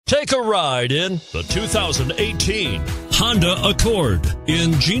Take a ride in the 2018 Honda Accord.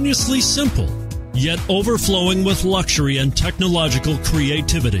 Ingeniously simple, yet overflowing with luxury and technological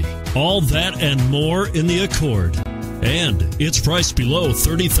creativity. All that and more in the Accord. And it's priced below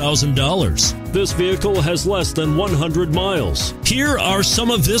 $30,000. This vehicle has less than 100 miles. Here are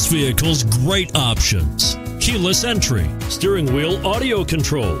some of this vehicle's great options: keyless entry, steering wheel audio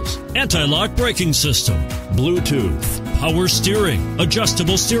controls, anti-lock braking system, Bluetooth, power steering,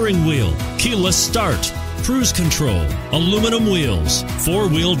 adjustable steering wheel, keyless start, cruise control, aluminum wheels,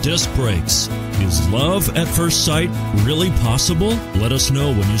 four-wheel disc brakes. Is love at first sight really possible? Let us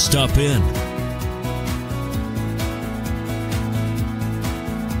know when you stop in.